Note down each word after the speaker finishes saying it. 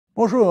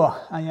Bonjour,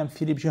 I am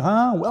Philippe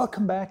Girin.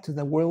 Welcome back to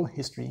the World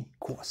History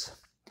course.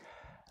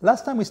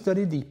 Last time we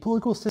studied the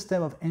political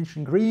system of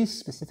ancient Greece,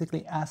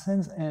 specifically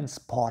Athens and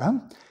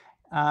Sparta,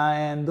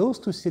 and those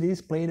two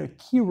cities played a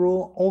key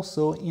role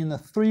also in the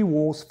three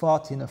wars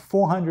fought in the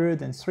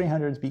 400 and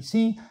 300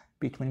 BC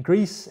between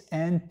Greece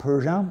and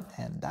Persia,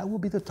 and that will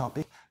be the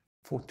topic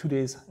for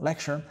today's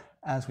lecture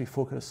as we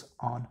focus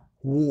on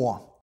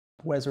war,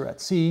 whether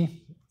at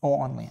sea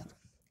or on land.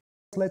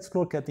 Let's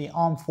look at the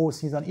armed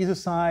forces on either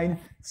side,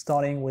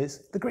 starting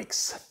with the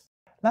Greeks.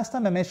 Last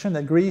time I mentioned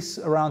that Greece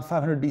around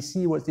 500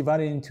 BC was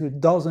divided into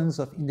dozens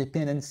of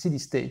independent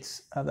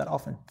city-states that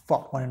often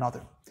fought one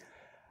another.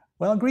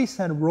 Well, Greece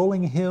had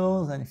rolling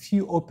hills and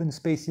few open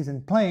spaces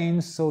and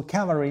plains, so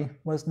cavalry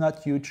was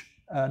not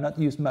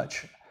used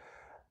much.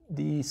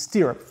 The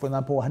stirrup, for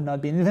example, had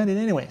not been invented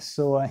anyway,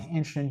 so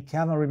ancient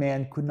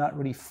cavalrymen could not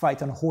really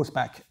fight on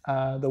horseback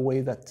the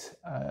way that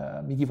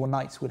medieval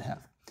knights would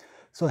have.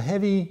 So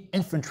heavy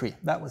infantry,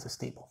 that was a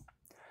staple.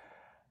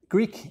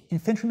 Greek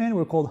infantrymen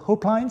were called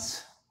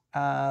hoplites.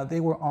 They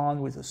were armed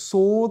with a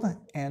sword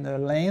and a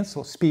lance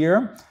or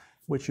spear,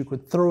 which you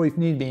could throw if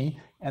need be,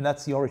 and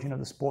that's the origin of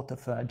the sport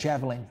of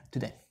javelin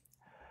today.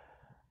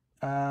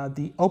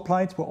 The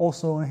hoplites were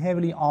also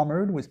heavily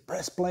armored with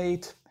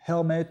breastplate,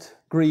 helmet,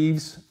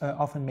 greaves,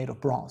 often made of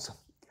bronze.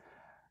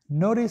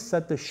 Notice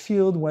that the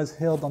shield was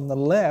held on the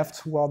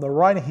left while the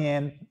right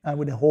hand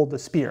would hold the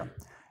spear.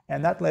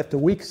 And that left a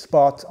weak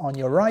spot on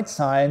your right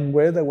side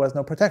where there was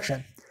no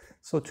protection.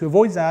 So to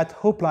avoid that,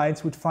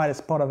 hoplites would fight as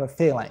part of a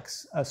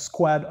phalanx, a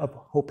squad of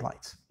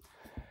hoplites.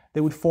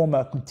 They would form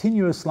a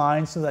continuous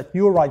line so that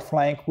your right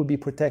flank would be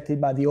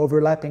protected by the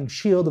overlapping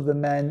shield of the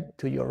man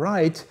to your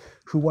right,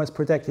 who was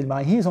protected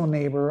by his own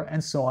neighbor,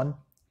 and so on,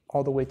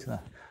 all the way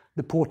to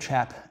the poor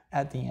chap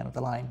at the end of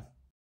the line.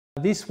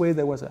 This way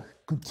there was a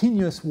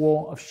continuous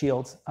wall of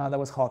shields that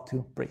was hard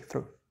to break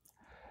through.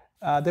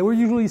 There were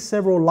usually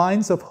several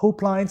lines of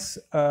hoplites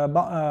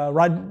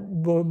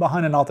right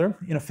behind another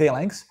in a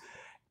phalanx,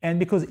 and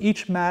because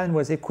each man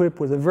was equipped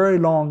with a very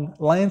long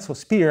lance or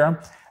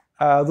spear,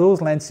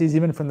 those lances,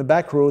 even from the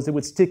back rows, they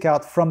would stick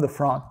out from the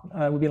front.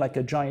 It would be like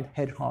a giant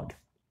hedgehog.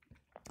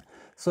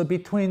 So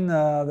between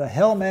the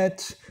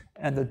helmet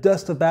and the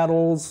dust of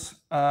battles,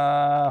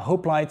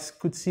 hoplites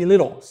could see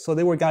little, so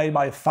they were guided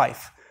by a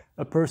fife,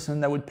 a person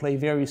that would play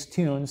various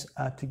tunes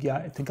to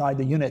guide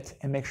the unit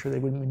and make sure they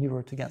would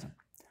maneuver together.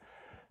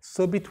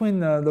 So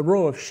between the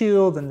row of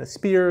shields and the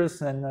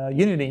spears and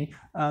unity,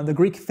 the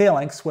Greek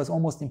phalanx was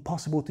almost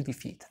impossible to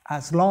defeat,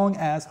 as long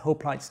as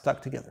hoplites stuck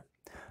together.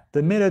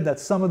 The minute that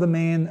some of the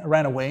men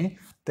ran away,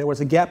 there was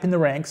a gap in the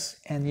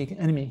ranks and the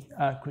enemy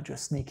could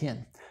just sneak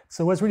in.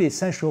 So it was really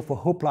essential for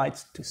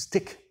hoplites to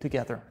stick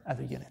together as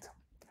a unit.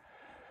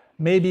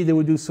 Maybe they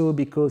would do so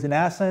because in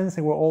Athens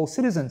they were all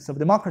citizens of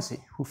democracy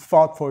who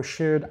fought for a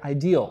shared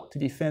ideal to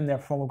defend their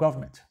form of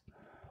government.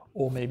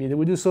 Or maybe they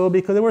would do so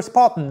because they were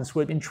Spartans who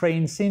had been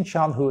trained since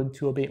childhood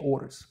to obey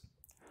orders.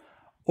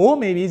 Or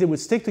maybe they would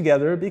stick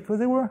together because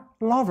they were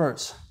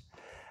lovers.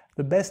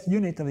 The best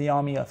unit of the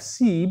army of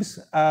Thebes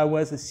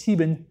was the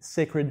Theban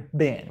Sacred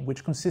Band,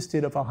 which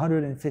consisted of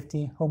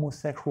 150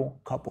 homosexual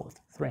couples,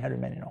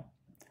 300 men in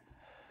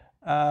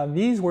all.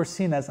 These were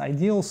seen as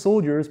ideal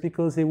soldiers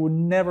because they would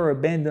never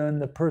abandon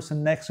the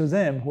person next to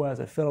them who was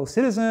a fellow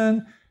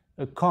citizen,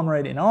 a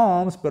comrade in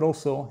arms, but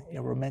also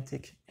a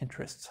romantic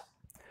interest.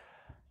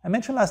 I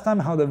mentioned last time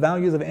how the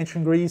values of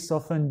ancient Greece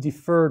often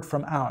differed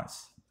from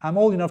ours. I'm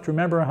old enough to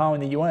remember how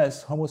in the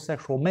US,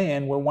 homosexual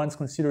men were once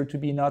considered to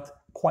be not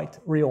quite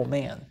real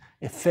men,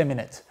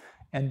 effeminate,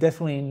 and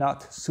definitely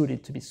not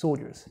suited to be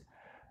soldiers.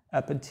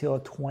 Up until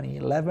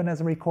 2011,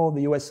 as I recall,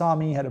 the US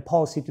Army had a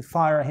policy to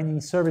fire any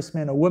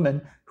serviceman or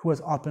woman who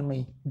was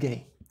openly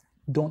gay.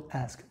 Don't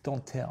ask,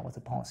 don't tell was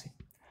the policy.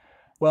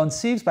 Well, in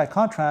Thebes, by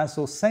contrast,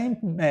 those same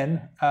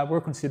men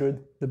were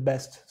considered the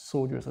best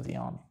soldiers of the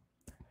army.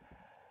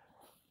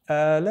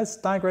 Let's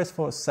digress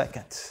for a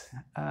second,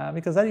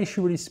 because that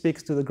issue really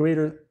speaks to the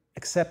greater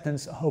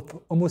acceptance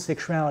of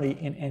homosexuality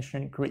in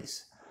ancient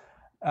Greece.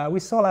 We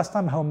saw last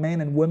time how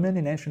men and women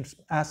in ancient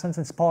Athens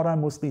and Sparta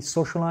mostly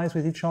socialized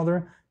with each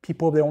other,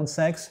 people of their own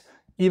sex,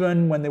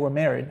 even when they were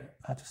married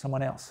to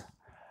someone else.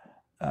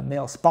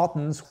 Male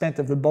Spartans spent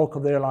the bulk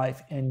of their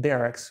life in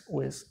barracks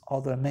with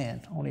other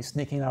men, only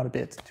sneaking out a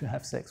bit to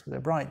have sex with their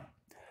bride.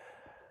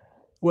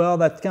 Well,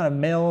 that kind of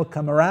male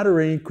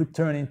camaraderie could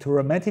turn into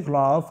romantic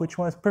love, which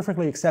was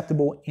perfectly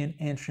acceptable in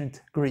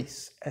ancient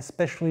Greece,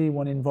 especially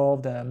when it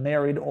involved a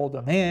married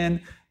older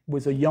man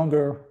with a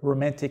younger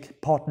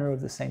romantic partner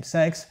of the same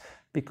sex,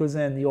 because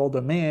then the older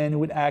man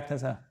would act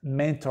as a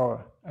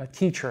mentor, a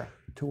teacher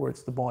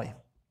towards the boy.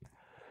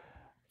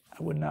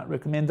 I would not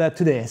recommend that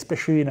today,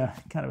 especially in a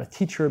kind of a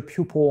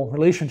teacher-pupil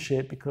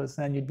relationship, because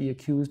then you'd be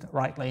accused,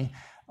 rightly,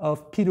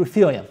 of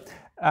pedophilia.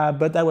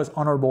 But that was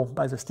honorable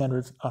by the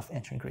standards of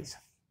ancient Greece.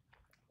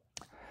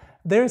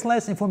 There is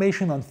less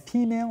information on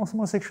female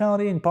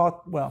homosexuality, in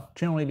part, well,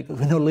 generally because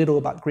we know little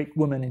about Greek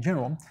women in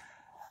general,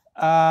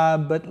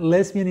 but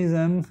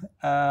lesbianism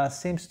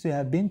seems to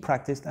have been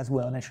practiced as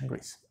well in ancient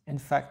Greece. In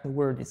fact, the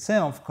word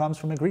itself comes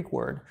from a Greek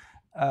word,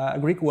 a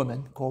Greek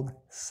woman called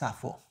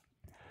Sappho.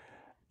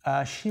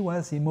 She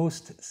was the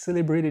most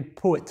celebrated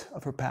poet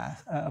of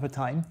her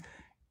time,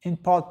 in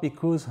part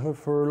because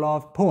of her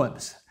love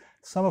poems,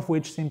 some of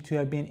which seem to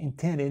have been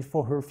intended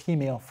for her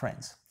female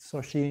friends.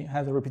 So she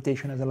has a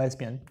reputation as a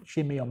lesbian.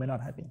 She may or may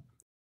not have been.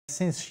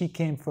 Since she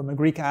came from a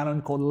Greek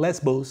island called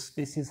Lesbos,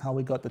 this is how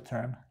we got the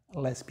term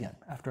lesbian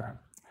after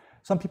her.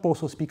 Some people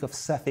also speak of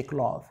sapphic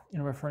love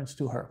in reference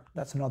to her.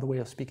 That's another way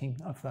of speaking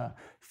of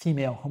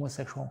female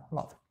homosexual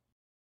love.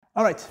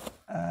 All right,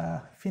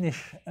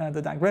 finish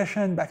the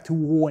digression, back to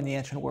war in the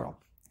ancient world.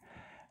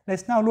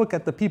 Let's now look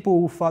at the people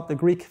who fought the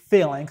Greek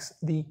phalanx,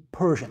 the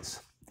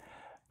Persians.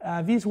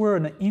 These were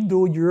an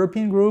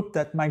Indo-European group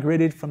that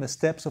migrated from the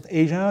steppes of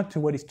Asia to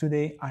what is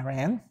today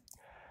Iran.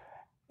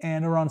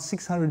 And around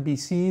 600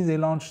 BC, they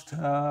launched,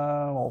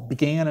 or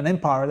began an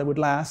empire that would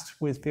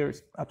last with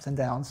various ups and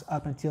downs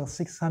up until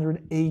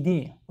 600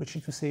 AD, which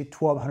is to say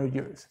 1200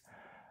 years.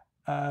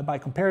 By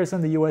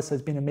comparison, the US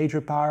has been a major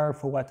power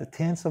for what, a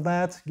tenth of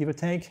that, give or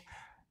take.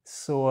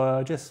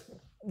 So just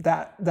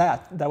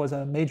that was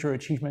a major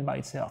achievement by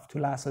itself, to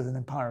last as an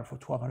empire for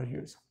 1200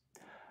 years.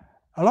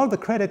 A lot of the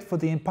credit for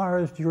the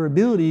empire's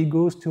durability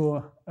goes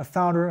to a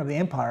founder of the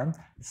empire,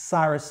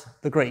 Cyrus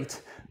the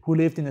Great, who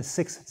lived in the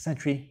 6th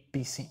century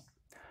BC.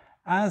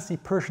 As the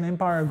Persian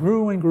Empire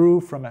grew and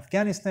grew from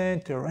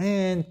Afghanistan to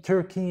Iran,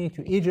 Turkey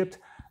to Egypt,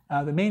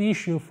 the main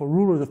issue for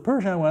rulers of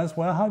Persia was,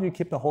 well, how do you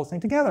keep the whole thing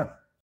together?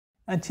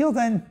 Until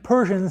then,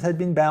 Persians had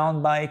been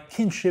bound by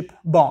kinship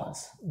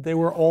bonds. They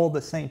were all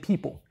the same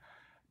people.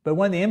 But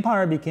when the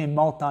empire became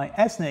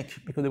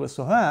multi-ethnic, because it was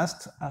so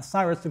vast,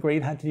 Cyrus the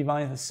Great had to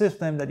devise a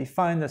system that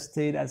defined the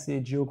state as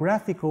a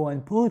geographical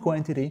and political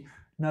entity,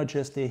 not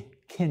just a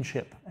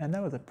kinship. And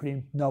that was a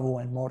pretty novel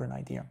and modern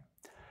idea.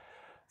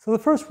 So the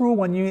first rule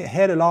when you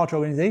head a large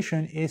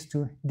organization is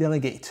to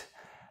delegate.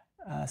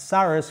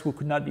 Cyrus, who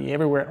could not be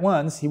everywhere at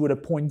once, he would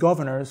appoint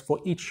governors for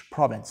each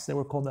province. They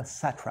were called the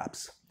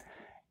satraps.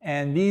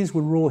 And these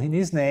would rule in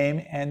his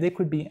name, and they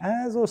could be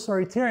as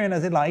authoritarian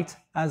as they liked,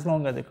 as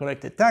long as they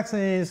collected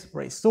taxes,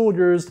 raised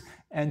soldiers,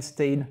 and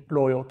stayed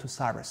loyal to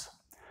Cyrus.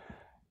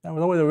 There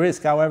was always a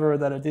risk, however,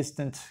 that a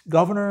distant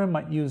governor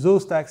might use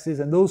those taxes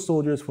and those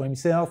soldiers for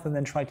himself and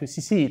then try to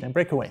secede and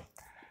break away.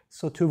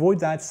 So to avoid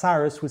that,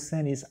 Cyrus would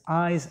send his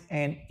eyes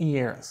and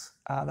ears.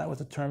 That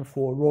was a term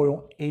for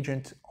royal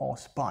agent or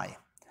spy.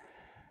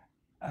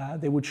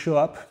 They would show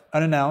up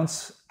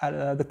unannounced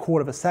at the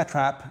court of a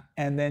satrap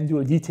and then do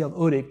a detailed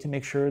audit to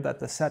make sure that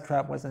the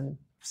satrap wasn't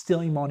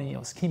stealing money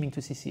or scheming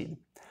to secede.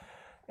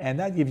 And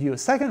that gives you a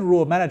second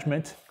rule of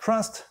management: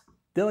 trust,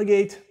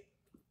 delegate,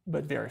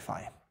 but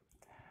verify.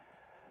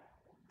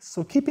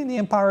 So keeping the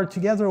empire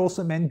together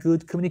also meant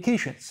good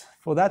communications.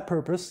 For that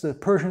purpose, the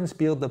Persians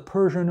built the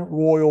Persian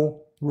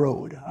Royal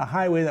Road, a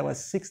highway that was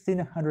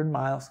 1,600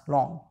 miles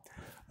long.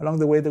 Along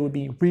the way, there would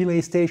be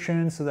relay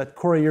stations so that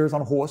couriers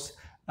on horse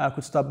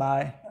could stop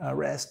by,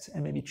 rest,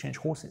 and maybe change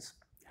horses.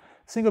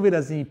 Think of it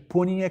as the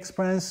Pony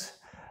Express,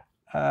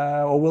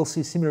 or we'll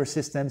see similar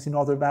systems in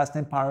other vast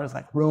empires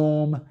like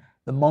Rome,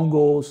 the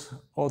Mongols,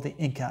 or the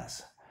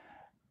Incas.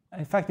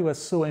 In fact, it was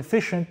so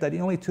efficient that it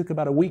only took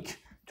about a week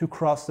to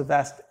cross the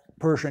vast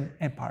Persian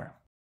Empire.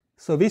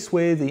 So this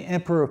way, the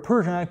Emperor of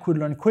Persia could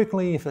learn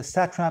quickly if a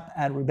satrap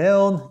had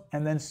rebelled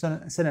and then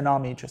send an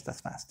army just as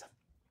fast.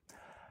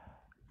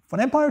 For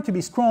an empire to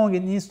be strong,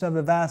 it needs to have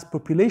a vast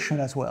population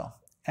as well.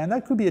 And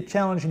that could be a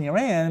challenge in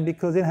Iran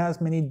because it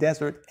has many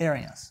desert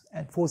areas.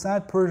 And for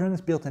that,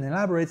 Persians built an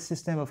elaborate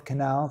system of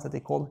canals that they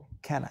called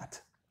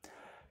khanat.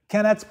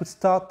 Khanats would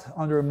start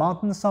under a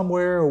mountain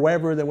somewhere or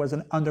wherever there was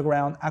an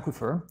underground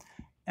aquifer,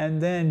 and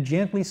then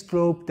gently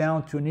slope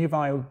down to a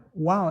nearby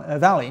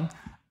valley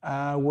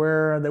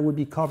where there would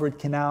be covered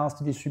canals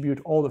to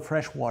distribute all the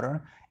fresh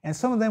water. And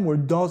some of them were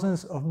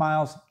dozens of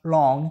miles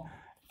long,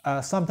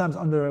 sometimes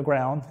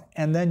underground,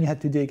 and then you had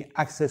to dig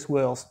access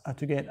wells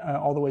to get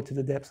all the way to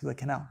the depths of the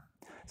canal.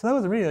 So that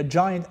was really a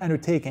giant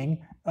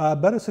undertaking,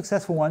 but a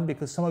successful one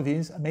because some of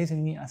these,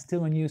 amazingly, are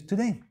still in use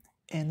today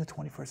in the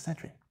 21st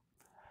century.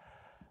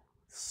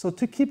 So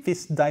to keep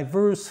this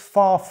diverse,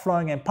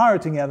 far-flung empire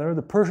together,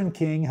 the Persian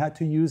king had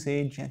to use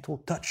a gentle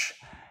touch.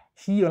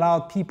 He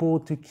allowed people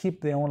to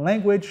keep their own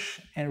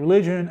language and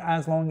religion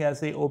as long as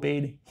they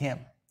obeyed him.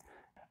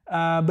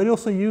 But he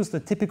also used the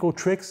typical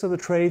tricks of the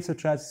trade,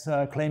 such as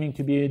claiming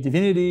to be a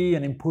divinity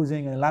and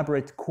imposing an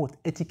elaborate court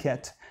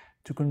etiquette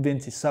to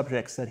convince his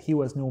subjects that he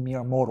was no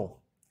mere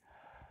mortal.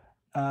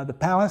 The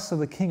palace of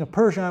the king of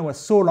Persia was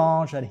so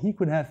large that he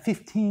could have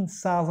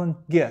 15,000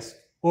 guests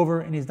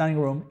over in his dining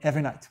room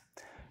every night.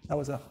 That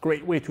was a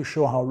great way to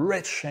show how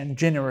rich and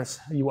generous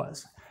he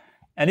was.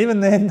 And even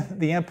then,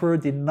 the emperor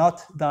did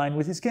not dine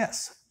with his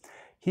guests.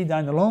 He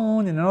dined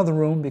alone in another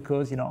room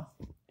because, he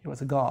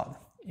was a god.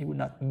 He would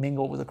not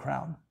mingle with the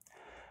crowd.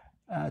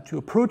 To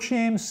approach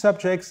him,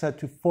 subjects had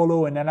to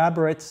follow an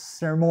elaborate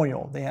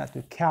ceremonial. They had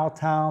to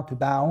kowtow, to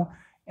bow,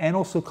 and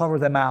also cover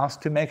their mouths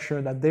to make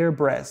sure that their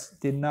breaths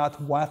did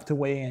not waft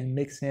away and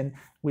mix in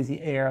with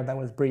the air that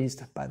was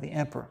breathed by the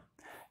emperor.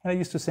 And I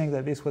used to think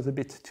that this was a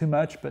bit too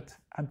much, but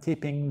I'm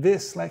taping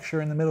this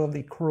lecture in the middle of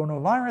the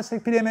coronavirus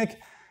epidemic,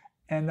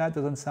 and that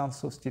doesn't sound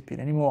so stupid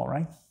anymore,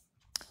 right?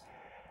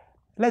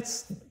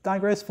 Let's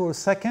digress for a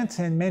second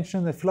and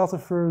mention the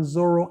philosopher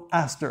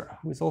Zoroaster,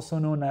 who is also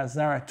known as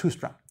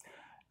Zarathustra.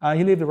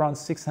 He lived around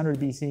 600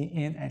 BC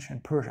in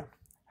ancient Persia.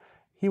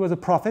 He was a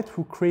prophet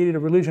who created a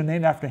religion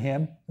named after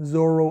him,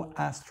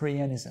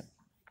 Zoroastrianism.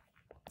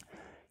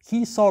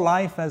 He saw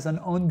life as an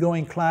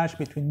ongoing clash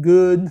between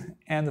good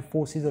and the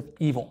forces of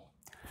evil.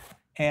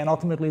 And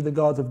ultimately, the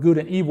gods of good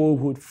and evil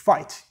would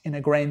fight in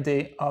a grand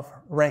day of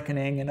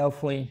reckoning, and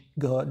hopefully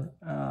God,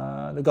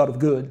 the God of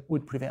good,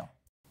 would prevail.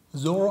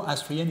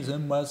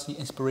 Zoroastrianism was the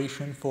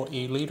inspiration for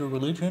a later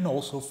religion,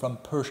 also from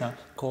Persia,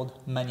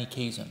 called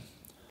Manichaeism.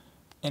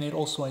 And it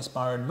also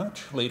inspired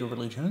much later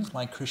religions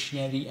like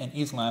Christianity and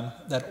Islam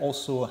that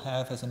also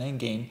have as an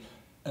endgame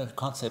a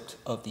concept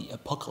of the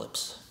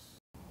apocalypse.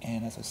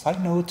 And as a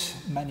side note,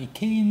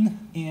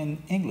 Manichaean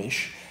in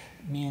English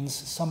means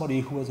somebody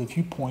who has a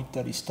viewpoint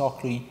that is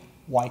starkly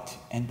white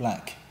and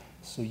black.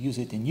 So use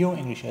it in your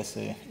English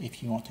essay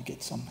if you want to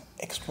get some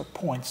extra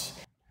points.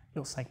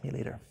 You'll thank me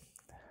later.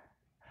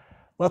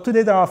 Well,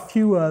 today there are a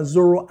few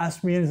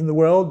Zoroastrians in the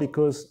world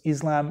because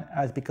Islam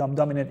has become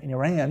dominant in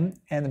Iran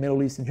and the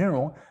Middle East in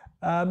general,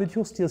 but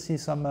you'll still see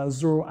some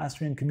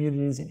Zoroastrian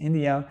communities in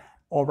India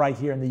or right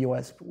here in the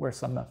US where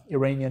some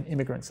Iranian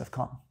immigrants have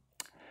come.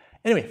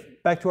 Anyway,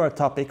 back to our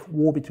topic,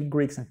 war between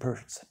Greeks and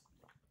Persians.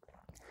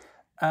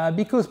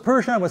 Because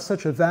Persia was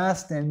such a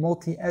vast and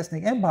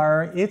multi-ethnic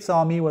empire, its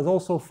army was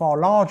also far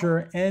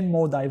larger and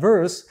more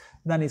diverse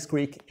than its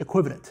Greek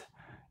equivalent.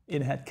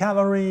 It had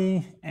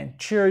cavalry and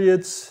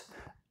chariots,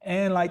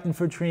 and light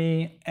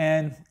infantry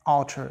and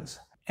archers,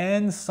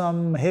 and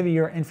some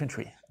heavier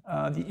infantry,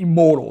 the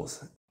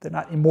immortals. They're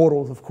not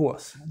immortals, of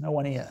course, no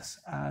one is.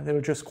 They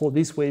were just called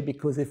this way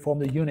because they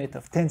formed a unit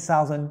of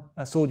 10,000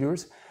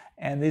 soldiers,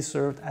 and they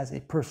served as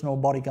a personal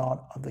bodyguard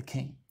of the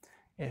king.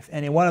 If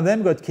any one of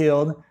them got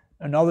killed,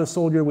 another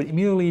soldier would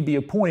immediately be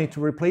appointed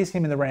to replace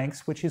him in the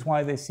ranks, which is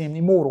why they seemed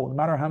immortal. No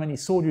matter how many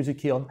soldiers you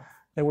killed,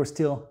 there were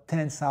still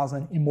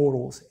 10,000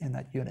 immortals in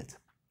that unit.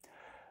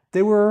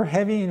 They were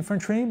heavy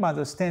infantry by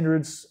the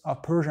standards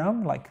of Persia,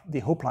 like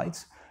the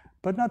hoplites,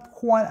 but not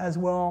quite as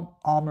well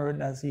armored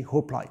as the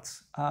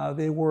hoplites.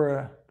 They wore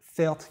a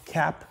felt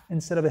cap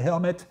instead of a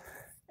helmet,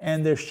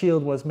 and their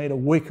shield was made of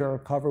wicker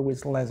covered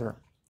with leather.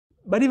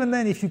 But even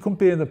then, if you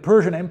compare the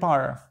Persian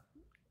Empire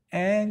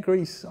and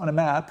Greece on a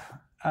map,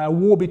 a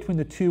war between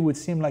the two would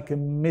seem like a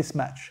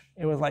mismatch.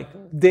 It was like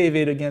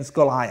David against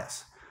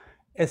Goliath,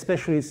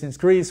 especially since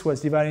Greece was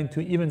divided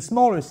into even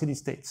smaller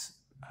city-states.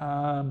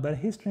 But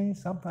history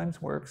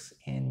sometimes works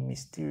in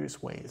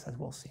mysterious ways, as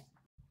we'll see.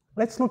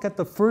 Let's look at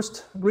the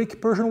first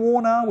Greek-Persian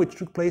War now, which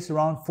took place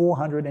around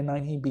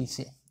 490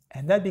 BC.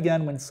 And that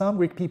began when some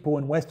Greek people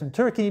in western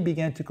Turkey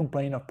began to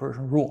complain of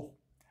Persian rule.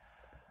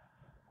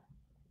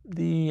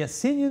 The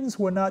Athenians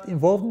were not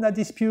involved in that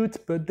dispute,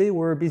 but they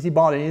were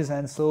busybodies,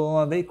 and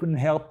so they couldn't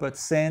help but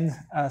send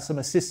some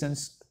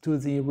assistance to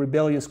the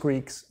rebellious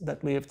Greeks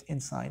that lived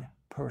inside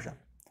Persia.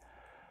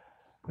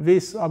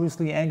 This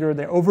obviously angered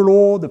their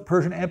overlord, the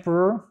Persian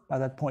emperor. By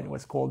that point it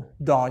was called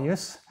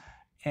Darius,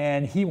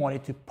 and he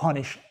wanted to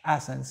punish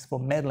Athens for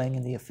meddling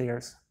in the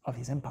affairs of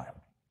his empire.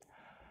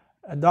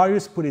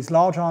 Darius put his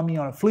large army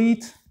on a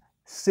fleet,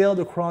 sailed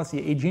across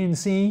the Aegean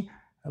Sea,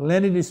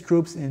 landed his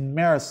troops in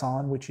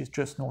Marathon, which is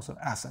just north of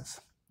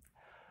Athens.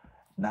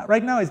 Now,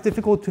 right now it's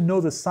difficult to know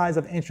the size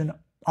of ancient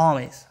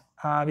armies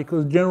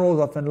because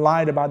generals often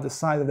lied about the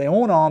size of their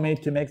own army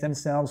to make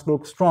themselves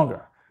look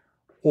stronger.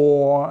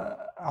 Or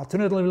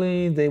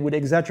alternatively, they would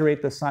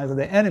exaggerate the size of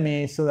their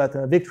enemy so that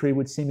the victory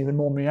would seem even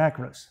more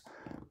miraculous.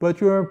 But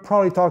you're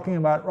probably talking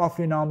about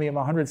roughly an army of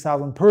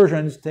 100,000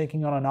 Persians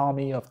taking on an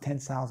army of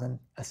 10,000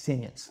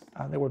 Athenians.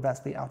 They were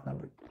vastly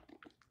outnumbered.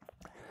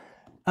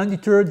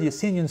 Undeterred, the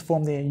Athenians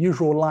formed their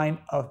usual line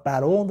of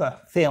battle, the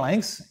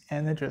phalanx,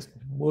 and they just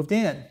moved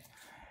in.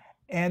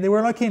 And they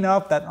were lucky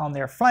enough that on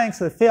their flanks,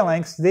 the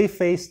phalanx, they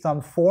faced some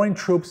foreign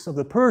troops of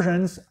the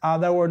Persians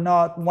that were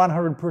not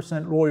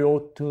 100%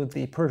 loyal to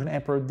the Persian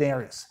Emperor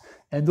Darius.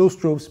 And those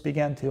troops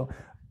began to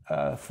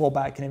fall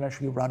back and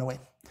eventually run away.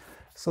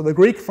 So the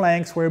Greek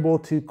flanks were able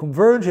to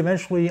converge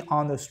eventually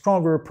on the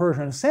stronger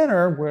Persian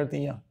center where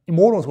the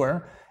immortals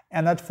were,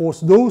 and that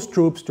forced those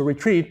troops to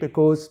retreat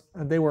because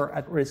they were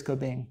at risk of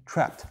being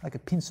trapped, like a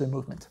pincer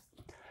movement.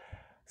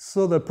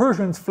 So the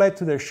Persians fled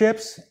to their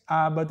ships,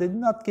 but they did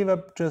not give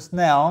up just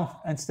now.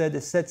 Instead,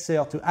 they set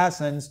sail to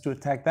Athens to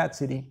attack that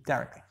city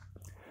directly.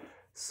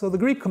 So the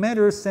Greek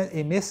commanders sent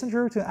a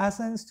messenger to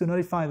Athens to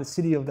notify the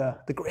city of the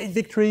great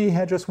victory he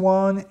had just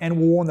won and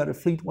warn that a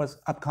fleet was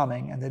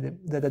upcoming and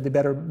that they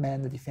better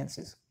man the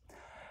defenses.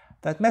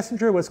 That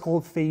messenger was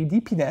called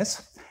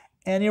Pheidippides,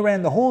 and he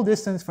ran the whole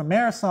distance from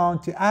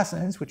Marathon to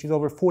Athens, which is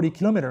over 40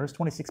 kilometers,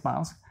 26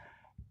 miles.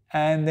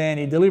 And then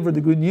he delivered the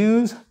good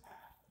news,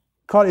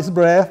 caught his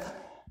breath,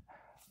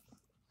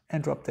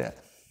 and dropped dead.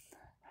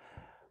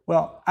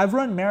 Well, I've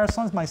run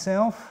marathons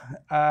myself.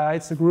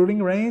 It's a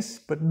grueling race,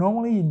 but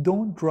normally you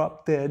don't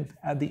drop dead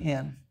at the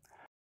end.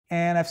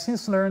 And I've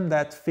since learned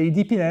that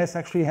Pheidippides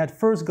actually had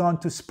first gone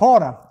to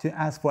Sparta to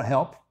ask for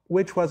help,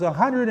 which was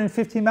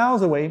 150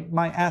 miles away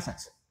by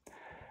Athens.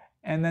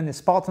 And then the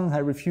Spartans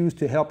had refused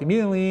to help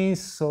immediately,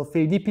 so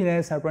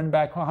Pheidippides had run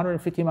back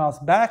 150 miles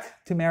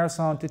back to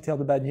Marathon to tell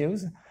the bad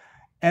news.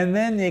 And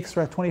then the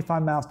extra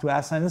 25 miles to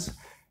Athens,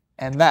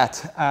 and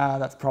that's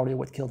probably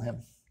what killed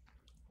him.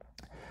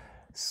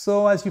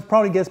 So as you've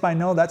probably guessed by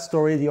now, that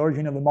story is the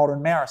origin of the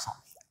modern marathon.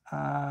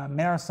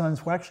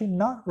 Marathons were actually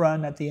not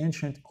run at the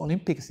ancient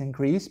Olympics in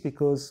Greece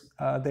because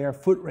their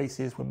foot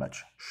races were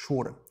much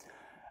shorter.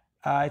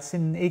 It's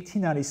in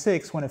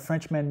 1896 when a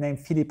Frenchman named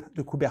Philippe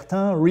de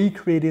Coubertin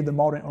recreated the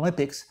modern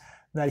Olympics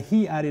that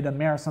he added a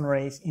marathon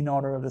race in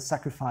honor of the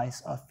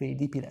sacrifice of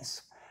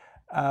Pheidippides.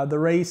 The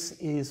race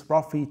is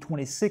roughly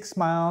 26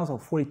 miles or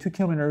 42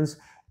 kilometers,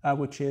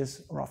 which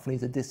is roughly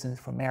the distance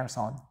from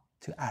Marathon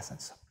to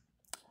Athens.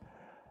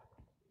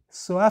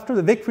 So after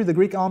the victory, the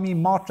Greek army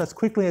marched as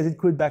quickly as it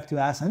could back to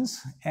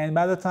Athens, and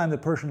by the time the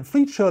Persian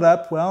fleet showed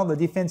up, well, the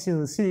defenses of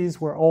the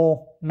cities were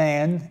all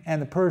manned, and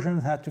the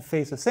Persians had to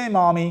face the same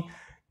army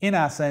in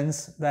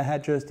Athens that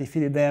had just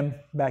defeated them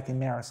back in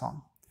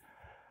Marathon.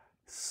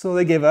 So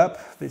they gave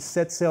up, they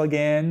set sail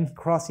again,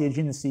 crossed the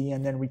Aegean Sea,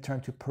 and then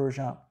returned to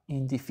Persia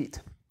in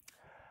defeat.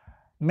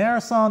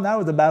 Marathon, that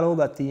was a battle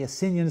that the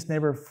Athenians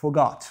never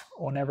forgot,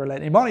 or never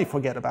let anybody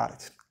forget about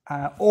it.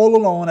 All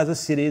alone as a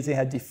city, they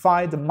had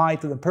defied the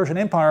might of the Persian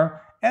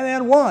Empire, and they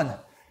had won.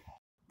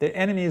 Their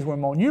enemies were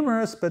more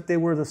numerous, but they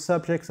were the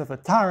subjects of a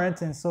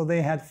tyrant, and so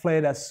they had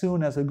fled as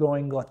soon as the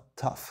going got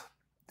tough.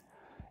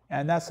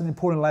 And that's an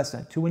important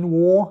lesson. To win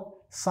war,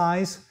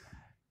 size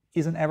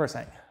isn't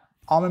everything.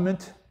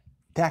 Armament,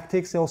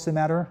 tactics, they also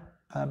matter,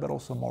 but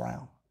also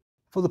morale.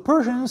 For the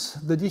Persians,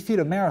 the defeat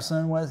of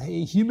Marathon was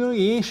a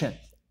humiliation.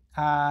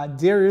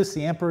 Darius,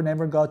 the emperor,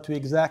 never got to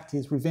exact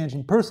his revenge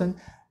in person,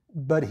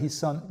 but his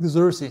son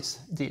Xerxes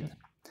did.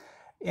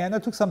 And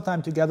that took some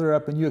time to gather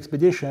up a new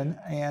expedition,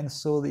 and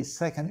so the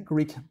Second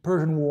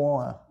Greek-Persian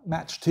War,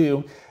 Match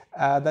 2,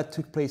 that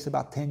took place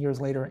about 10 years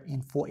later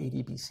in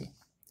 480 BC.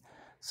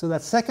 So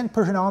that second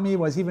Persian army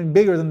was even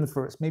bigger than the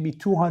first, maybe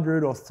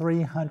 200 or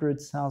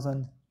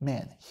 300,000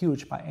 men,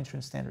 huge by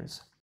ancient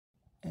standards.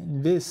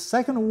 In this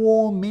second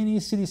war, many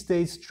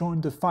city-states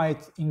joined the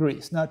fight in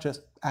Greece, not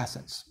just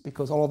Athens,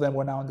 because all of them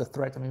were now under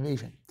threat of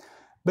invasion.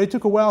 But it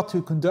took a while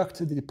to conduct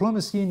the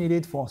diplomacy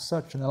needed for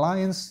such an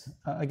alliance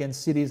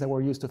against cities that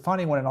were used to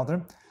fighting one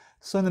another.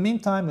 So in the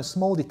meantime, a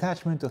small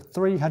detachment of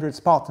 300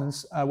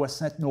 Spartans was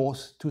sent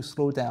north to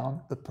slow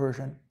down the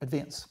Persian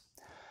advance.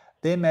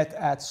 They met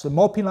at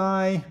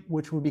Thermopylae,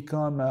 which would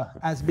become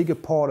as big a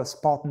part of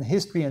Spartan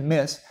history and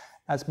myth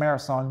as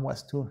Marathon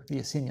was to the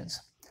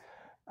Athenians.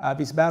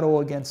 This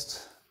battle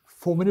against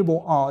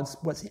formidable odds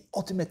was the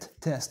ultimate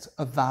test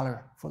of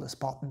valor for the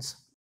Spartans.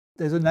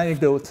 There's an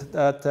anecdote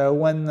that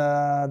when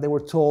they were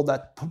told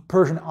that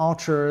Persian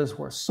archers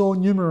were so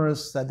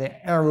numerous that their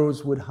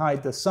arrows would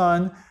hide the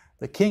sun,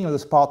 the king of the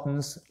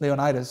Spartans,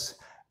 Leonidas,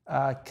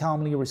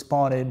 calmly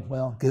responded,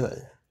 "Well,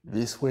 good.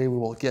 This way we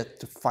will get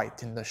to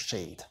fight in the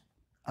shade."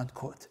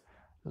 Unquote.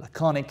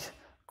 Laconic,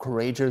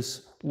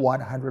 courageous,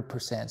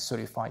 100%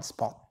 certified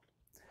Spartan.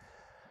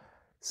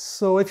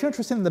 So if you're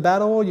interested in the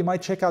battle, you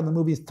might check out the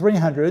movie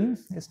 300.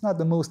 It's not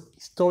the most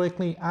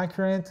historically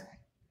accurate,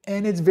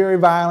 and it's very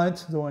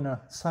violent, though in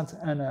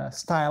a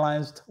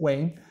stylized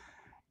way.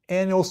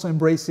 And it also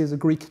embraces a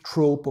Greek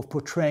trope of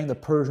portraying the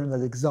Persians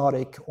as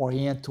exotic,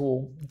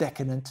 oriental,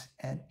 decadent,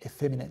 and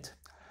effeminate.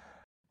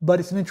 But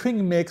it's an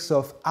intriguing mix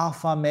of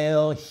alpha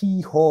male,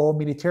 hee-haw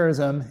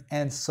militarism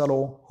and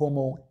subtle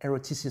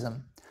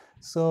homoeroticism.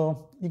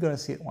 So you're going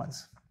to see it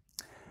once.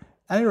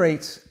 At any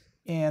rate,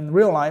 in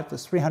real life, the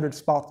 300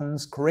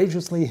 Spartans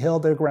courageously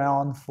held their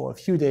ground for a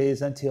few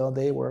days until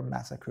they were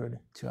massacred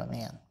to a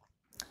man.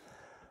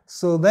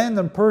 So then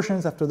the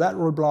Persians, after that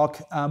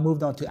roadblock,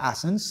 moved on to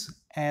Athens,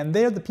 and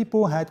there the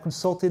people had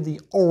consulted the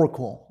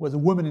oracle, who was a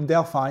woman in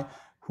Delphi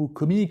who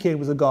communicated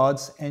with the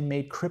gods and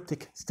made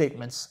cryptic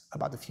statements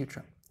about the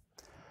future.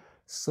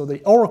 So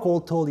the oracle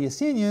told the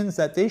Athenians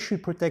that they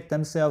should protect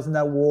themselves in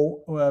that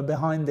wall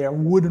behind their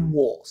wooden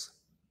walls,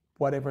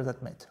 whatever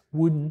that meant,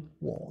 wooden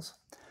walls.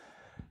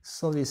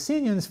 So the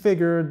Athenians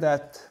figured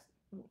that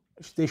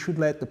they should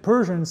let the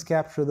Persians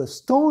capture the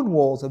stone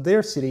walls of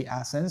their city,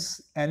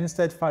 Athens, and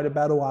instead fight a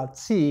battle at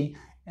sea,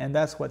 and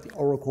that's what the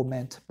oracle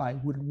meant by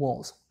wooden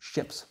walls,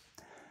 ships.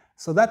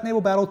 So that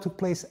naval battle took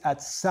place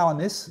at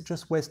Salamis,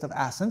 just west of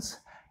Athens,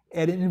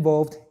 and it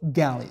involved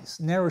galleys,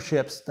 narrow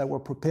ships that were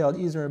propelled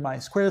either by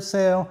square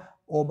sail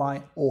or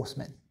by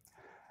oarsmen.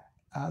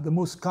 The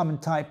most common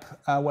type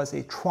was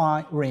a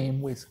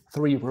trireme with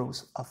 3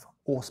 rows of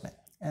oarsmen,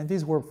 and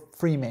these were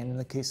freemen in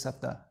the case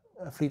of the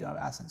fleet of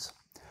Athens.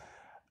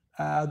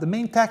 The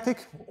main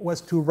tactic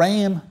was to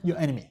ram your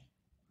enemy,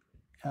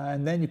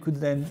 and then you could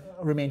then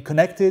remain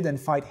connected and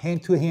fight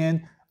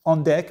hand-to-hand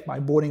on deck by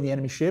boarding the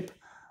enemy ship,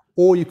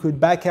 or you could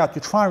back out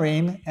your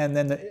trireme and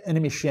then the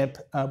enemy ship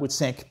would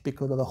sink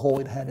because of the hole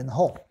it had in the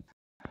hull.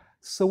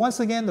 So once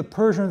again, the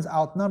Persians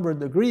outnumbered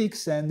the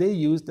Greeks and they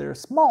used their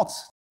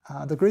smarts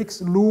The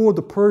Greeks lured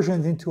the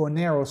Persians into a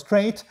narrow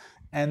strait,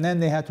 and then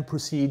they had to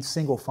proceed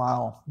single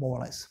file, more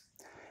or less.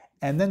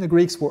 And then the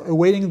Greeks were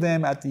awaiting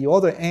them at the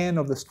other end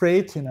of the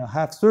strait in a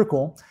half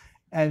circle,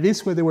 and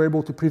this way they were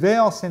able to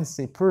prevail since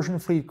the Persian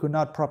fleet could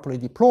not properly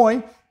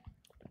deploy.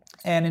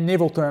 And in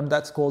naval term,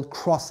 that's called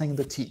crossing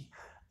the T,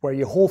 where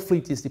your whole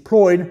fleet is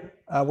deployed,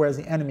 whereas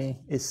the enemy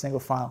is single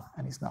file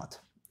and is not.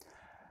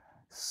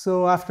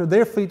 So after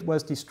their fleet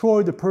was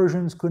destroyed, the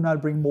Persians could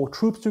not bring more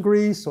troops to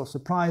Greece or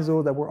supplies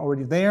those that were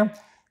already there.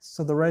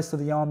 So the rest of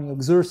the army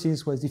of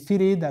Xerxes was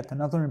defeated at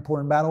another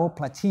important battle,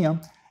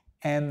 Plataea,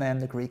 and then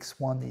the Greeks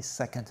won the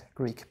Second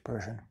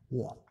Greek-Persian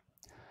War.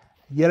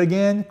 Yet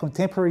again,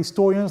 contemporary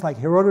historians like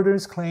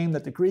Herodotus claim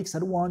that the Greeks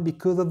had won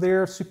because of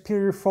their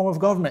superior form of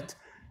government.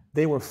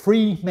 They were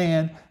free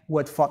men who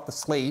had fought the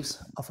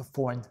slaves of a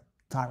foreign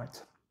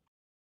tyrant.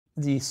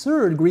 The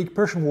Third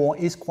Greek-Persian War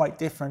is quite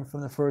different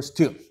from the first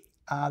two.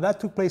 That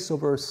took place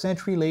over a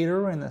century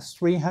later in the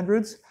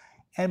 300s,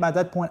 and by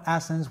that point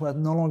Athens was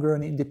no longer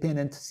an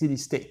independent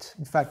city-state.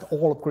 In fact,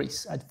 all of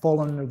Greece had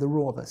fallen under the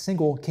rule of a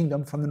single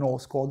kingdom from the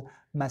north called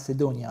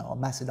Macedonia, or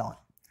Macedon.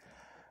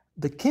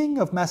 The king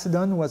of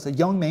Macedon was a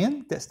young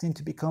man destined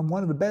to become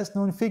one of the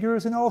best-known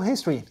figures in all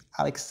history,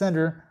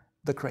 Alexander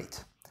the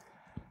Great.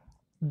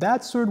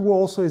 That Third War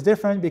also is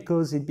different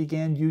because it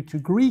began due to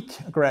Greek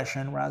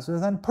aggression rather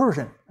than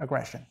Persian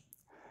aggression.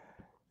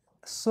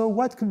 So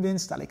what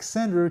convinced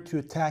Alexander to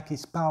attack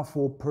his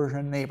powerful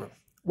Persian neighbor?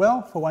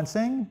 Well, for one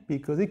thing,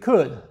 because he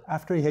could.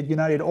 After he had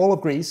united all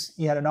of Greece,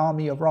 he had an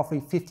army of roughly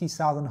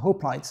 50,000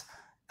 hoplites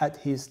at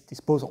his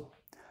disposal.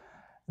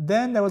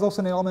 Then there was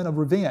also an element of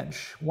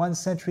revenge, 1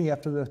 century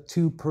after the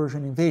two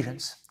Persian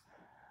invasions.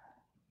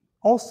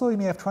 Also, he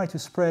may have tried to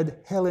spread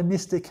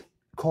Hellenistic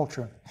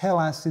culture.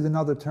 Hellas is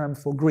another term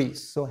for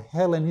Greece, so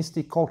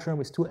Hellenistic culture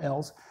with 2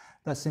 L's,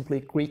 that's simply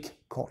Greek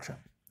culture.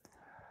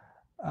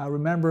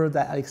 Remember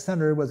that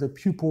Alexander was a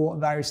pupil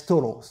of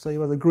Aristotle, so he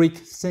was a Greek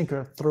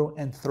thinker through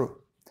and through.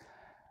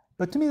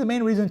 But to me, the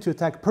main reason to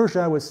attack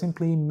Persia was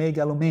simply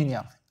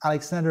megalomania.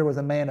 Alexander was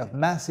a man of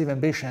massive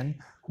ambition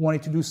who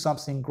wanted to do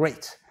something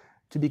great,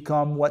 to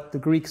become what the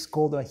Greeks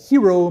called a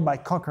hero by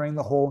conquering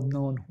the whole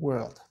known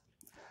world.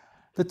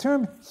 The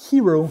term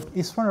hero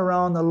is thrown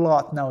around a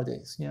lot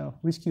nowadays.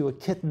 Rescue a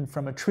kitten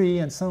from a tree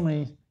and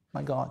suddenly,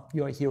 my God,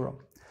 you're a hero.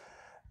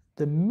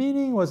 The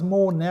meaning was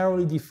more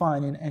narrowly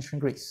defined in ancient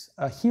Greece.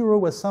 A hero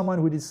was someone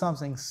who did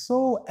something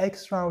so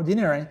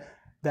extraordinary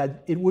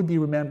that it would be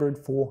remembered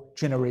for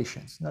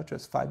generations, not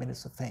just 5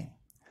 minutes of fame.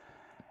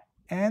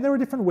 And there were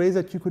different ways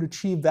that you could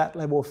achieve that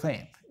level of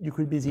fame. You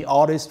could be the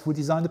artist who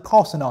designed the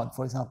Parthenon,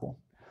 for example,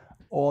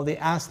 or the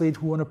athlete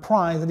who won a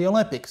prize at the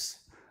Olympics,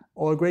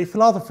 or a great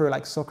philosopher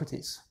like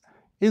Socrates.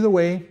 Either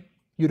way,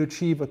 you'd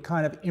achieve a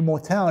kind of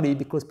immortality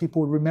because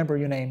people would remember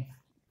your name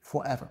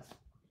forever.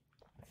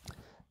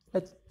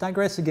 Let's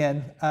digress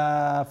again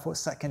for a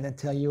second and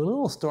tell you a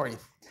little story.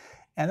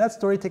 And that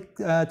story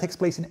takes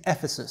place in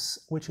Ephesus,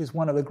 which is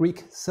one of the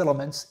Greek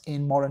settlements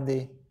in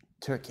modern-day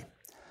Turkey.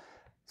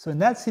 So in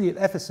that city of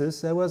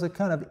Ephesus, there was a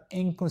kind of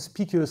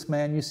inconspicuous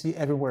man you see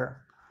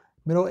everywhere.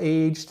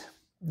 Middle-aged,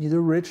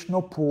 neither rich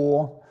nor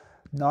poor,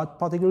 not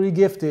particularly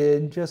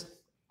gifted, just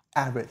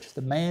average,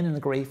 the man in the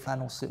gray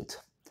flannel suit.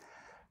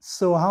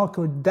 So how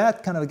could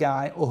that kind of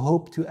guy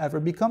hope to ever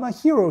become a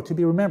hero to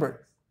be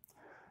remembered?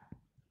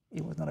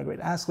 He was not a great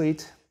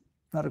athlete,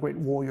 not a great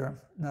warrior,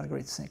 not a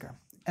great thinker.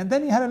 And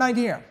then he had an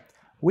idea.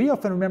 We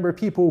often remember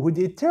people who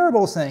did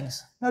terrible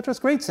things, not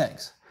just great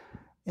things.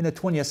 In the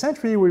 20th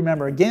century, we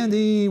remember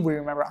Gandhi, we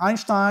remember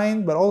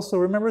Einstein, but also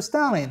remember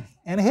Stalin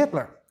and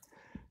Hitler.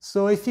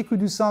 So if he could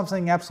do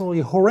something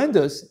absolutely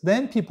horrendous,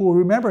 then people would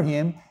remember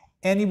him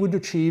and he would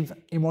achieve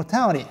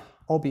immortality,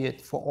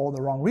 albeit for all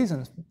the wrong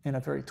reasons, in a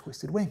very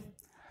twisted way.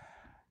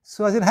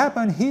 So as it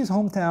happened, his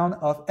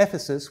hometown of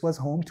Ephesus was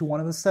home to one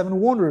of the 7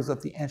 wonders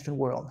of the ancient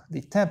world,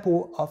 the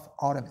temple of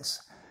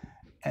Artemis.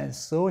 And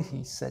so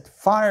he set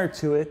fire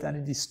to it and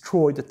he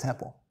destroyed the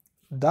temple.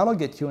 That'll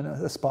get you in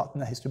a spot in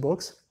the history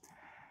books.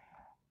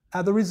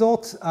 As a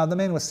result, the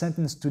man was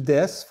sentenced to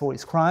death for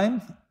his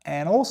crime,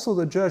 and also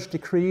the judge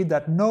decreed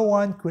that no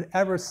one could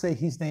ever say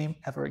his name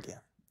ever again.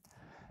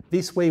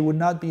 This way he would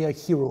not be a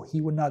hero, he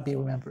would not be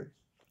remembered.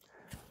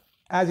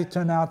 As it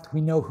turned out,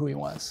 we know who he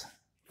was.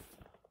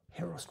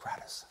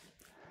 Herostratus.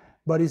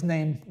 But his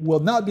name will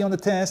not be on the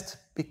test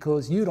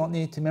because you don't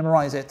need to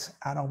memorize it.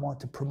 I don't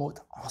want to promote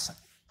awesome.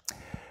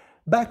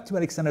 Back to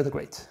Alexander the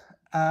Great.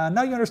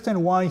 Now you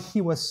understand why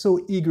he was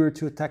so eager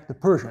to attack the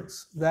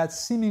Persians. That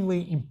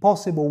seemingly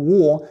impossible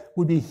war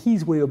would be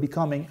his way of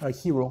becoming a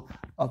hero,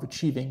 of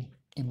achieving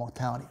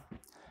immortality.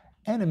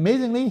 And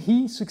amazingly,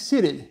 he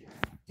succeeded,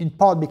 in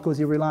part because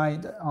he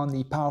relied on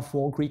the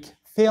powerful Greek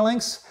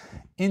phalanx,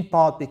 in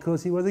part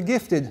because he was a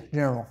gifted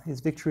general. His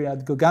victory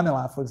at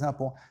Gaugamela, for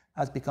example,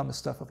 has become the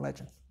stuff of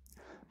legend.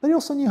 But he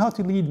also knew how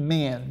to lead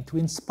men, to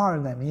inspire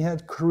them. He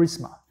had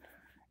charisma.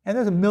 And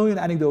there's a million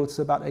anecdotes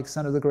about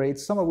Alexander the Great,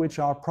 some of which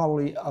are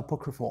probably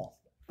apocryphal,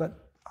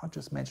 but I'll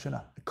just mention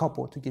a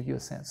couple to give you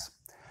a sense.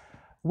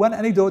 One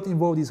anecdote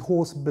involved his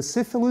horse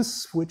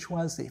Bucephalus, which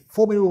was a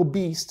formidable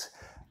beast,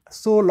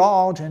 so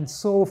large and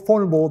so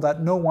formidable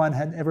that no one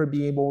had ever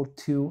been able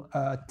to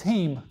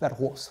tame that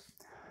horse.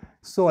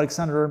 So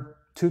Alexander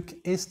took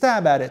a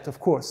stab at it, of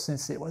course,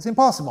 since it was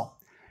impossible.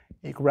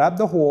 He grabbed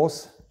the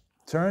horse,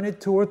 turned it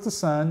towards the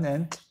sun,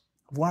 and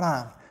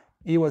voila,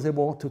 he was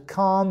able to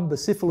calm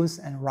Bucephalus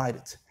and ride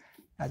it.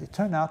 As it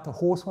turned out, the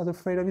horse was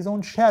afraid of his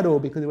own shadow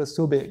because it was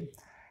so big.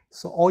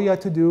 So all he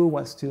had to do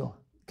was to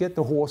get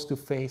the horse to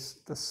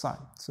face the sun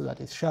so that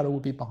his shadow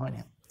would be behind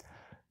him.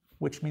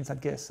 Which means, I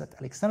guess, that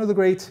Alexander the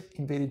Great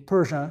invaded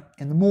Persia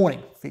in the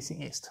morning,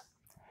 facing east.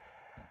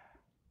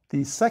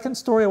 The second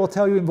story I will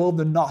tell you involved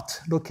a knot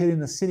located in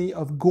the city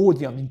of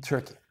Gordium in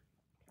Turkey.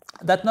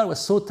 That knot was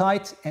so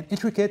tight and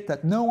intricate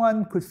that no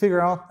one could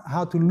figure out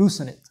how to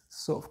loosen it.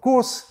 So, of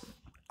course,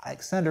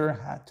 Alexander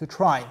had to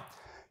try.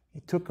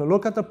 He took a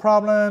look at the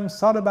problem,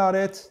 thought about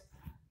it,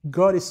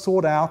 got his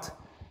sword out,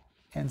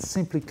 and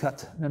simply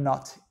cut the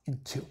knot in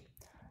two.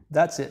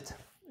 That's it.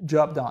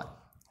 Job done.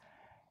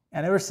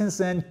 And ever since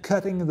then,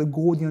 cutting the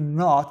Gordian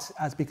knot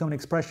has become an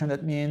expression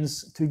that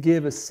means to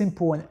give a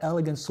simple and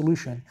elegant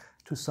solution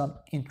to some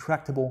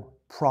intractable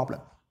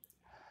problem.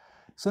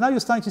 So now you're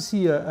starting to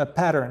see a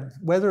pattern.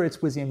 Whether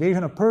it's with the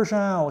invasion of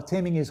Persia or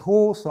taming his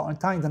horse or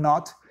untying the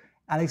knot,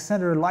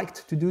 Alexander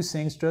liked to do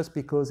things just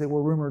because they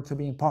were rumored to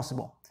be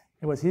impossible.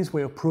 It was his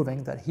way of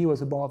proving that he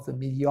was above the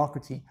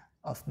mediocrity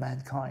of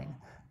mankind,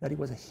 that he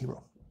was a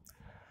hero.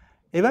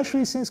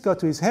 Eventually, things got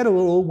to his head a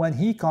little when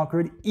he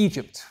conquered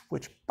Egypt,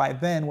 which by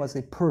then was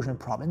a Persian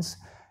province,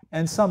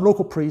 and some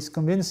local priests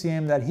convinced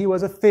him that he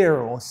was a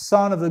pharaoh,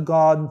 son of the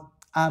god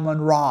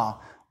Amun-Ra,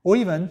 or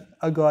even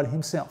a god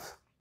himself.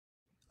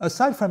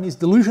 Aside from his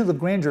delusions of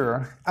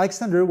grandeur,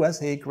 Alexander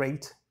was a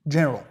great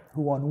general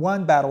who won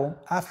one battle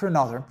after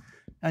another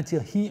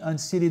until he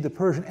unseated the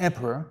Persian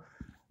emperor,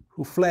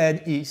 who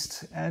fled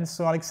east. And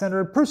so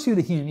Alexander pursued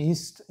him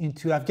east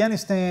into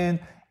Afghanistan,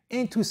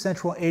 into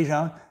Central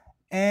Asia,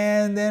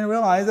 and then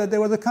realized that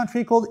there was a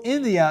country called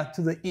India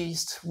to the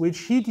east, which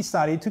he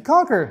decided to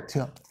conquer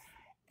too.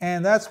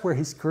 And that's where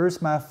his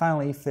charisma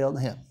finally failed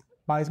him.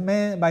 By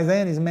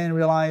then, his men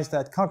realized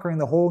that conquering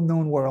the whole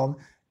known world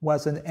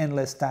was an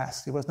endless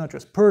task. It was not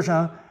just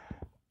Persia,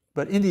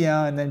 but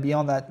India, and then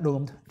beyond that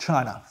loomed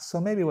China. So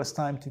maybe it was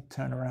time to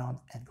turn around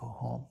and go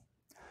home.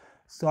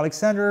 So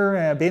Alexander,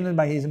 abandoned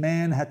by his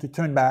men, had to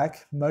turn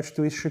back, much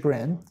to his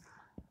chagrin,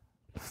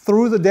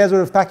 through the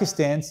desert of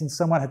Pakistan, since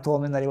someone had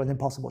told him that it was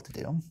impossible to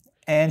do.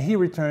 And he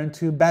returned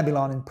to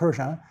Babylon in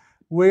Persia,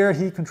 where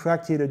he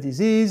contracted a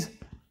disease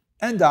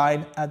and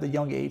died at the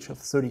young age of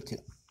 32.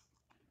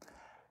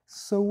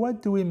 So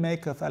what do we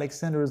make of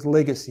Alexander's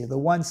legacy, the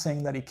one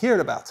thing that he cared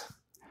about?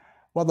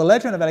 Well, the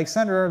legend of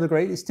Alexander the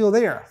Great is still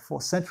there.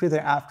 For centuries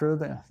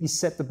thereafter, he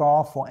set the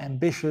bar for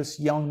ambitious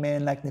young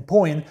men like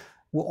Napoleon,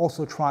 who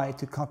also tried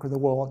to conquer the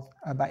world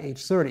by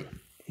age 30.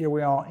 Here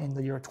we are in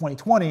the year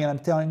 2020, and I'm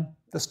telling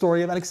the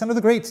story of Alexander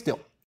the Great still.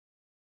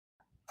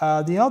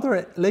 The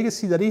other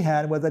legacy that he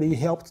had was that he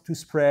helped to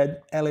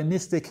spread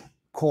Hellenistic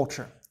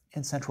culture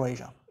in Central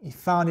Asia. He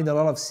founded a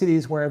lot of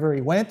cities wherever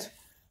he went,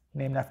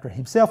 named after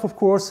himself, of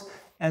course,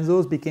 and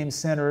those became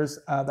centers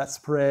that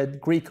spread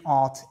Greek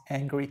art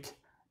and Greek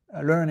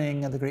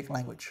learning and the Greek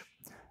language.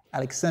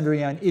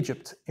 Alexandria in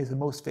Egypt is the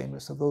most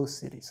famous of those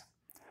cities.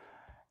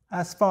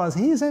 As far as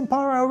his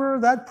empire, however,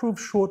 that proved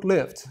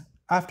short-lived.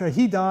 After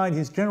he died,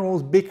 his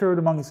generals bickered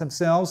among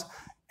themselves,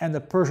 and the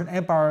Persian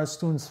Empire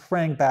soon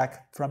sprang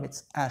back from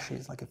its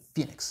ashes like a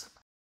phoenix.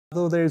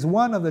 Though there is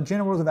one of the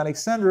generals of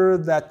Alexander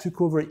that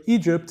took over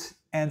Egypt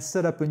and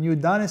set up a new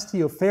dynasty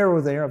of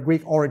pharaohs there of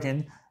Greek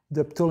origin,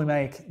 the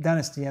Ptolemaic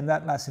dynasty, and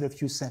that lasted a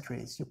few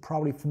centuries. You're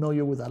probably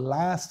familiar with the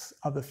last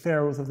of the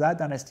pharaohs of that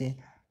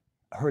dynasty.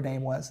 Her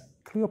name was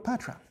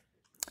Cleopatra.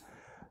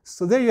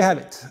 So there you have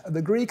it.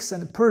 The Greeks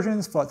and the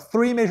Persians fought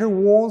 3 major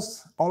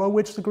wars, all of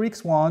which the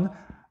Greeks won,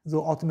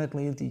 though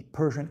ultimately the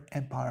Persian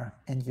Empire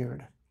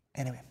endured.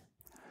 Anyway,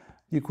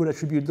 you could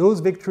attribute those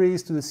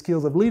victories to the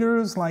skills of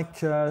leaders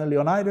like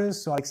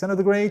Leonidas or Alexander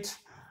the Great,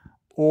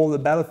 or the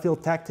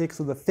battlefield tactics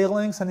of the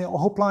phalanx and the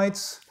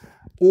hoplites,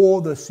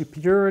 or the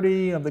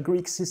superiority of the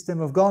Greek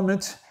system of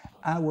government.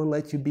 I will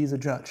let you be the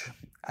judge.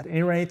 At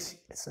any rate,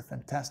 it's a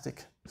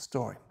fantastic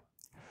story.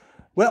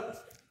 Well,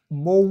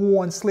 more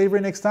war and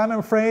slavery next time, I'm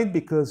afraid,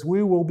 because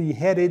we will be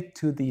headed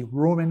to the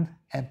Roman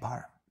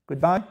Empire.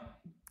 Goodbye.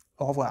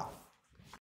 Au revoir.